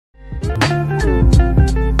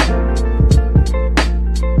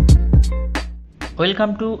Welcome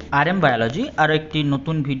to RM biology. আরও একটি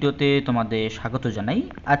নতুন ভিডিওতে তোমাদের স্বাগত জানাই।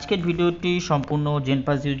 আজকের ভিডিওটি সম্পূর্ণ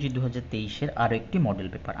জেনপাস ইউজি 2023-এর আরও একটি মডেল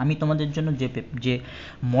পেপার। আমি তোমাদের জন্য যে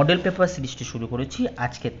মডেল পেপার সিরিজটি শুরু করেছি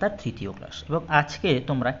আজকে তার তৃতীয় ক্লাস, এবং আজকে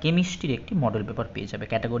তোমরা কেমিস্ট্রির একটি মডেল পেপার পেয়ে যাবে,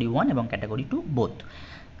 ক্যাটাগরি 1 এবং ক্যাটাগরি 2 বোথ,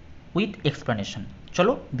 উইথ এক্সপ্লেনেশন।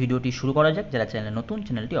 চলো ভিডিওটি শুরু করা যাক। যারা চ্যানেলে নতুন,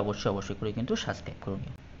 চ্যানেলটি অবশ্যই করে কিন্তু সাবস্ক্রাইব করে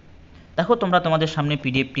নিও। দেখো, তোমরা তোমাদের সামনে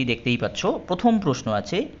পিডিএফটি দেখতেই পাচ্ছ। প্রথম প্রশ্ন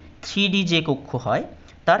আছে, 3D যে কক্ষ হয়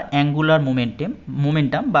তার অ্যাঙ্গুলার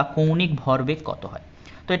মোমেন্টাম বা কৌণিক ভরবেগ কত হয়?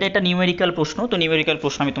 তো এটা একটা নিউমেরিক্যাল প্রশ্ন। তো নিউমেরিক্যাল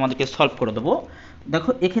প্রশ্ন আমি তোমাদেরকে সলভ করে দেবো। দেখো,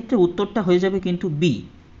 এক্ষেত্রে উত্তরটা হয়ে যাবে কিন্তু বি।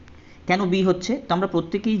 কেন বি হচ্ছে? তো আমরা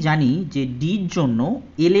প্রত্যেকেই জানি যে ডির জন্য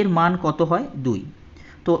এল এর মান কত হয়? 2।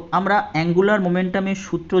 তো আমরা অ্যাঙ্গুলার মোমেন্টামের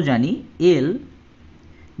সূত্র জানি, এল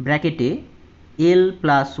ব্র্যাকেটে এল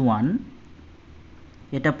প্লাস 1,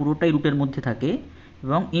 এটা পুরোটাই রুটের মধ্যে থাকে,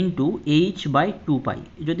 এবং ইন্টু h/2π।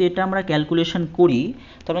 যদি এটা আমরা ক্যালকুলেশন করি,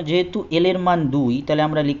 তাহলে যেহেতু এল এর মান 2, তাহলে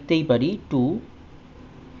আমরা লিখতেই পারি 2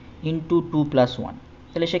 × 2 + 1।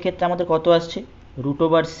 তাহলে সেক্ষেত্রে আমাদের কত আসছে?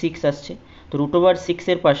 √6 আসছে। তো √6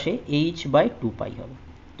 এর পাশে h/2π হবে।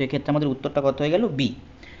 তো এক্ষেত্রে আমাদের উত্তরটা কত হয়ে গেল? বি।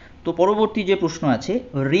 তো পরবর্তী যে প্রশ্ন আছে,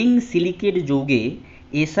 রিং সিলিকেট যৌগে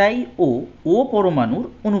SI ও O পরমাণুর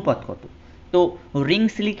অনুপাত কত? তো রিং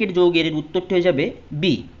সিলিকেট যৌগের উত্তরটি হয়ে যাবে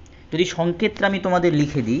বি। যদি সংকেতটা আমি তোমাদের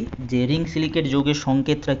লিখে দিই, যে রিং সিলিকেট যৌগের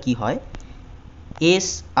সংকেতটা কি হয়,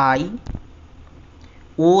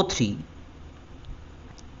 SiO3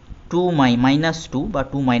 2 বা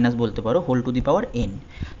 2 বলতে পারো, (n).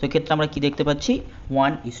 তো এক্ষেত্রে আমরা কি দেখতে পাচ্ছি?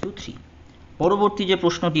 1:3। পরবর্তী যে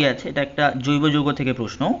প্রশ্নটি আছে, এটা একটা জৈব যৌগ থেকে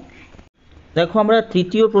প্রশ্ন। দেখো, আমরা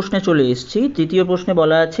তৃতীয় প্রশ্নে চলে এসেছি। তৃতীয় প্রশ্নে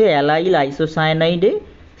বলা আছে, অ্যালাইল আইসোসায়ানাইডে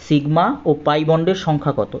সিগমা ও পাই বন্ডের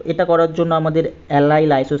সংখ্যা কত? এটা করার জন্য আমাদের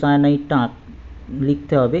অ্যালাইল আইসোসায়ানাইডটা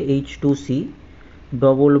লিখতে হবে H2C,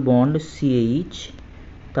 ডবল বন্ড CH,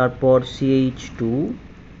 তারপর CH2,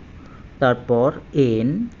 তারপর N,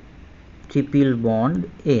 ট্রিপল বন্ড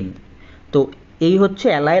N। তো এই হচ্ছে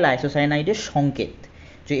অ্যালাইল আইসোসায়ানাইডের সংকেত।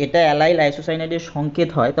 যে এটা অ্যালাইল আইসোসায়ানাইডের সংকেত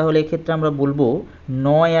হয়, তাহলে এক্ষেত্রে আমরা বলবো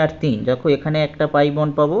 9 আর 3। দেখো, এখানে একটা পাই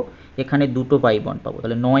বন্ড পাবো, এখানে দুটো পাই বন্ড পাবো,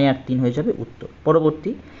 তাহলে 9 আর 3 হয়ে যাবে উত্তর।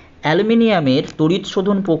 পরবর্তী, অ্যালুমিনিয়ামের তড়িৎ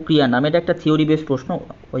শোধন প্রক্রিয়া নামে, এটা একটা থিওরি বেস প্রশ্ন,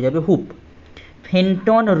 হয়ে যাবে হুপ।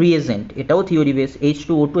 ফেন্টন রিয়েজেন্ট, এটাও থিওরি বেস,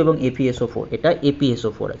 H2O2 এবং FeSO4, এটা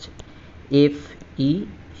FeSO4 আছে,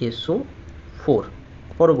 FeSO4।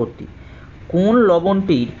 পরবর্তী, কোন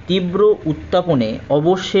লবণটির তীব্র উত্তাপনে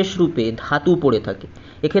অবশেষ রূপে ধাতু পড়ে থাকে?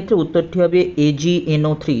 এক্ষেত্রে উত্তরটি হবে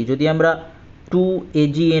AgNO3। যদি আমরা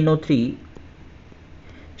 2AgNO3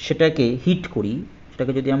 সেটাকে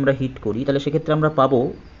যদি আমরা হিট করি, তাহলে সেক্ষেত্রে আমরা পাবো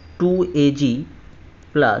 2Ag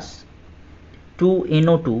plus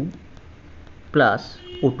 2NO2 plus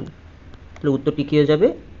O2। তাহলে উত্তরটি কী হয়ে যাবে?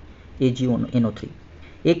 AgNO3।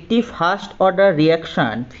 একটি ফার্স্ট অর্ডার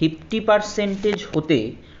রিয়াকশান 50% হতে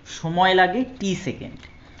সময় লাগে t সেকেন্ড।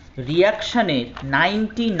 রিয়াকশানের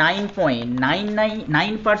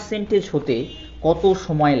 99.999% হতে কত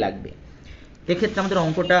সময় লাগবে? এক্ষেত্রে আমাদের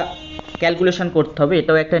অঙ্কটা ক্যালকুলেশন করতে হবে।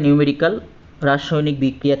 এটাও একটা নিউমেরিক্যাল রাসায়নিক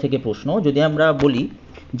বিক্রিয়া থেকে প্রশ্ন। যদি আমরা বলি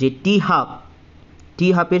যে টি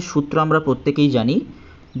হাফের সূত্র আমরা প্রত্যেকেই জানি,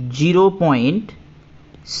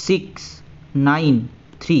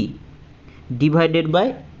 0.693 ডিভাইডেড বাই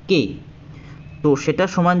k। তো সেটা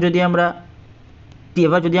সমান যদি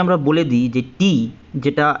আমরা বলে দিই যে টি,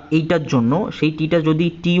 যেটা এইটার জন্য, সেই টিটা যদি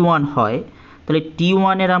T1 হয়, তাহলে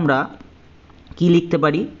T1-এর আমরা কি লিখতে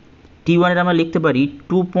পারি? T1-এর আমরা লিখতে পারি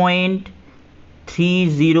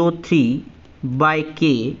 2.303 by k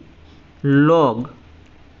log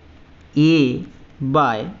a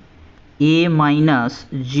by a minus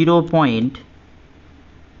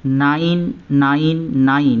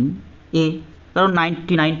 0.999 a, কারণ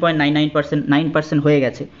 99.99% হয়ে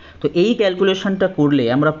গেছে। তো এই ক্যালকুলেশনটা করলে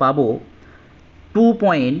আমরা পাবো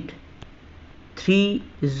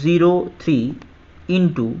 2.303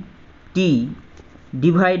 into T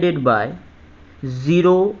divided by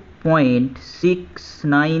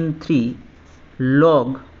 0.693 log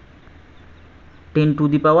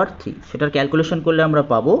 10⁻3। সেটার ক্যালকুলেশন করলে আমরা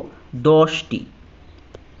পাবো 10টি।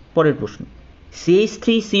 পরের প্রশ্ন,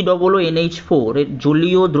 CH3COONH4 এর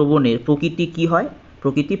জলীয় দ্রবণের প্রকৃতি কি হয়?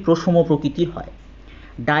 প্রকৃতি প্রশম প্রকৃতির হয়।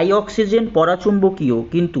 ডাইঅক্সিজেন পরাচুম্বকীয়,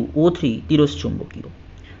 কিন্তু O3 তিরস্চুম্বকীয়।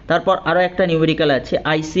 তারপর আরও একটা নিউমেরিক্যাল আছে,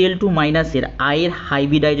 ICl2- এর আয়ের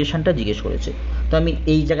হাইব্রিডাইজেশনটা জিজ্ঞেস করেছে। তো আমি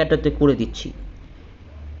এই জায়গাটাতে করে দিচ্ছি।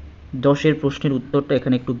 10-এর প্রশ্নের উত্তরটা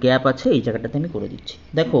এখানে একটু গ্যাপ আছে, এই জায়গাটাতে আমি করে দিচ্ছি।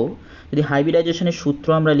 দেখো, যদি হাইব্রিডাইজেশনের সূত্র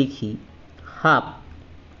আমরা লিখি, half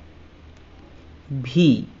V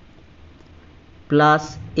plus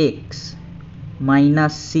x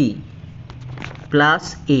minus C plus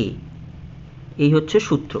এ, এই হচ্ছে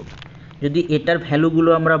সূত্র। যদি এটার ভ্যালুগুলো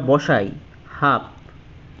আমরা বসাই, হাফ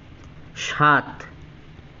 7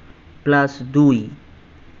 প্লাস 2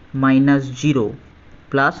 মাইনাস 0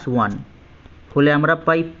 প্লাস 1 হলে আমরা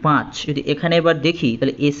পাই 5। যদি এখানে এবার দেখি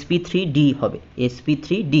তাহলে sp3d হবে,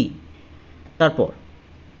 sp3d। তারপর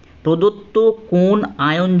প্রদত্ত কোন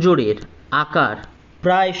আয়ন জোড়ের আকার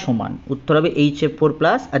প্রায় সমান, উত্তর হবে HF4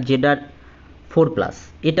 প্লাস আর Zr4 প্লাস।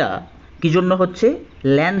 এটা কি জন্য হচ্ছে?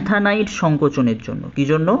 ল্যান্থানাইড সংকোচনের জন্য। কি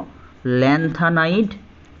জন্য? ল্যান্থানাইড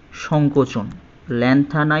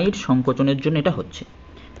সংকোচনের জন্য এটা হচ্ছে।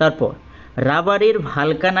 তারপর রাবারের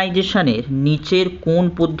ভালকানাইজেশনের নিচের কোন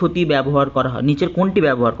পদ্ধতি ব্যবহার করা হয়, নিচের কোনটি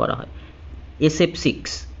ব্যবহার করা হয়? SF6।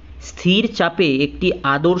 স্থির চাপে একটি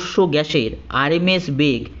আদর্শ গ্যাসের আরএমএস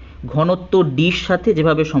বেগ ঘনত্ব ডির সাথে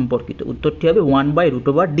যেভাবে সম্পর্কিত, উত্তরটি হবে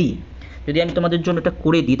 1/√d। যদি আমি তোমাদের জন্য এটা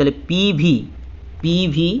করে দিই তাহলে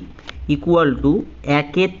PV ইকুয়াল টু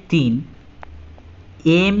 1/3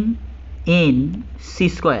 mnc²।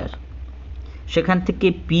 সেখান থেকে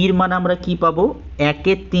পির মান আমরা কি পাবো?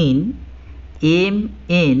 1/3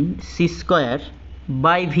 mnc²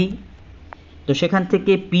 v। তো সেখান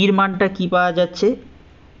থেকে পির মানটা কি পাওয়া যাচ্ছে?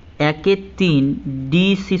 1/3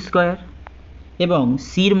 dc²। এবং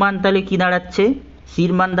সির মান তাহলে কি দাঁড়াচ্ছে?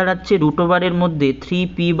 সির মান দাঁড়াচ্ছে √এর মধ্যে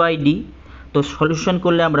 3p/d। তো সলিউশন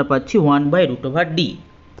করলে আমরা পাচ্ছি 1/√d।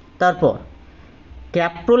 তারপর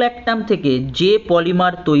ক্যাপ্রোল্যাক্টাম থেকে যে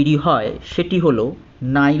পলিমার তৈরি হয় সেটি হলো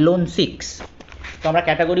নাইলন 6। তো আমরা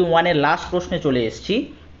ক্যাটাগরি 1-এর লাস্ট প্রশ্নে চলে এসেছি।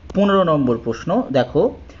 15 নম্বর প্রশ্ন দেখো,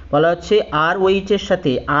 বলা হচ্ছে RH এর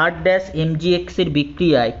সাথে R-MgX এর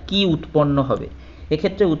বিক্রিয়ায় কি উৎপন্ন হবে?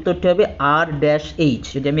 এক্ষেত্রে উত্তরটি হবে R-H।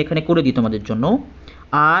 যদি আমি এখানে করে দিই তোমাদের জন্য,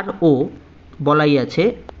 RO বলাই আছে,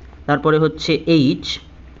 তারপরে হচ্ছে H,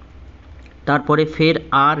 তারপরে ফের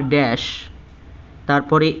R-,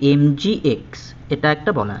 তারপরে MgX, এটা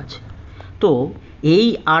একটা বলা আছে। তো এই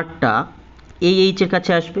আরটা এই এইচের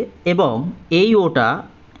কাছে আসবে এবং এই ওটা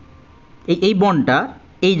এই বন্ডটা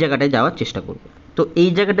এই জায়গাটায় যাওয়ার চেষ্টা করবে। তো এই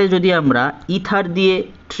জায়গাটায় যদি আমরা ইথার দিয়ে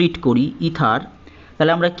ট্রিট করি, ইথার,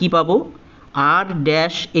 তাহলে আমরা কি পাবো?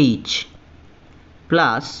 R-H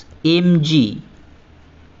প্লাস Mg(OR(X)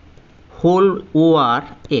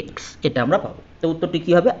 এটা আমরা পাবো। তো উত্তরটি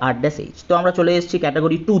কী হবে? R-H। তো আমরা চলে এসেছি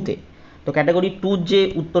ক্যাটাগরি 2-তে। তো ক্যাটাগরি 2 যে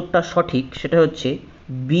উত্তরটা সঠিক সেটা হচ্ছে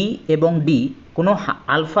বি এবং ডি, কোনো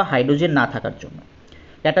আলফা হাইড্রোজেন না থাকার জন্য।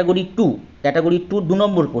 ক্যাটাগরি 2 2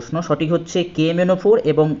 নম্বর প্রশ্ন সঠিক হচ্ছে KMnO4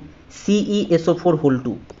 এবং CeSO4(2).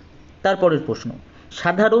 তারপরের প্রশ্ন,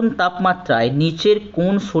 সাধারণ তাপমাত্রায় নিচের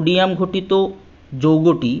কোন সোডিয়াম ঘটিত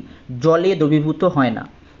যৌগটি জলে দ্রবীভূত হয় না?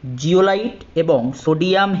 জিওলাইট এবং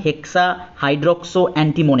সোডিয়াম হেক্সা হাইড্রক্সো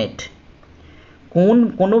অ্যান্টিমোনেট।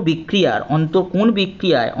 কোন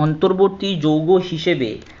বিক্রিয়ায় অন্তর্বর্তী যৌগ হিসেবে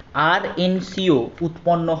RnCO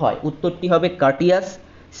উৎপন্ন হয়? উত্তরটি হবে কার্টিয়াস,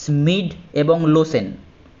 স্মিড এবং লোসেন।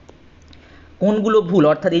 কোনগুলো ভুল?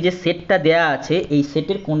 অর্থাৎ এই যে সেটটা দেয়া আছে এই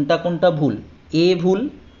সেটের কোনটা কোনটা ভুল? এ ভুল,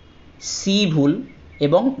 সি ভুল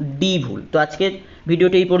এবং ডি ভুল। তো আজকের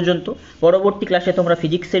ভিডিওটি এই পর্যন্ত। পরবর্তী ক্লাসে তোমরা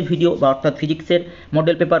ফিজিক্সের ভিডিও বা অর্থাৎ ফিজিক্সের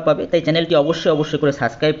মডেল পেপার পাবে, তাই চ্যানেলটি অবশ্যই করে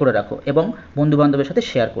সাবস্ক্রাইব করে রাখো এবং বন্ধুবান্ধবের সাথে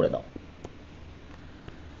শেয়ার করে দাও।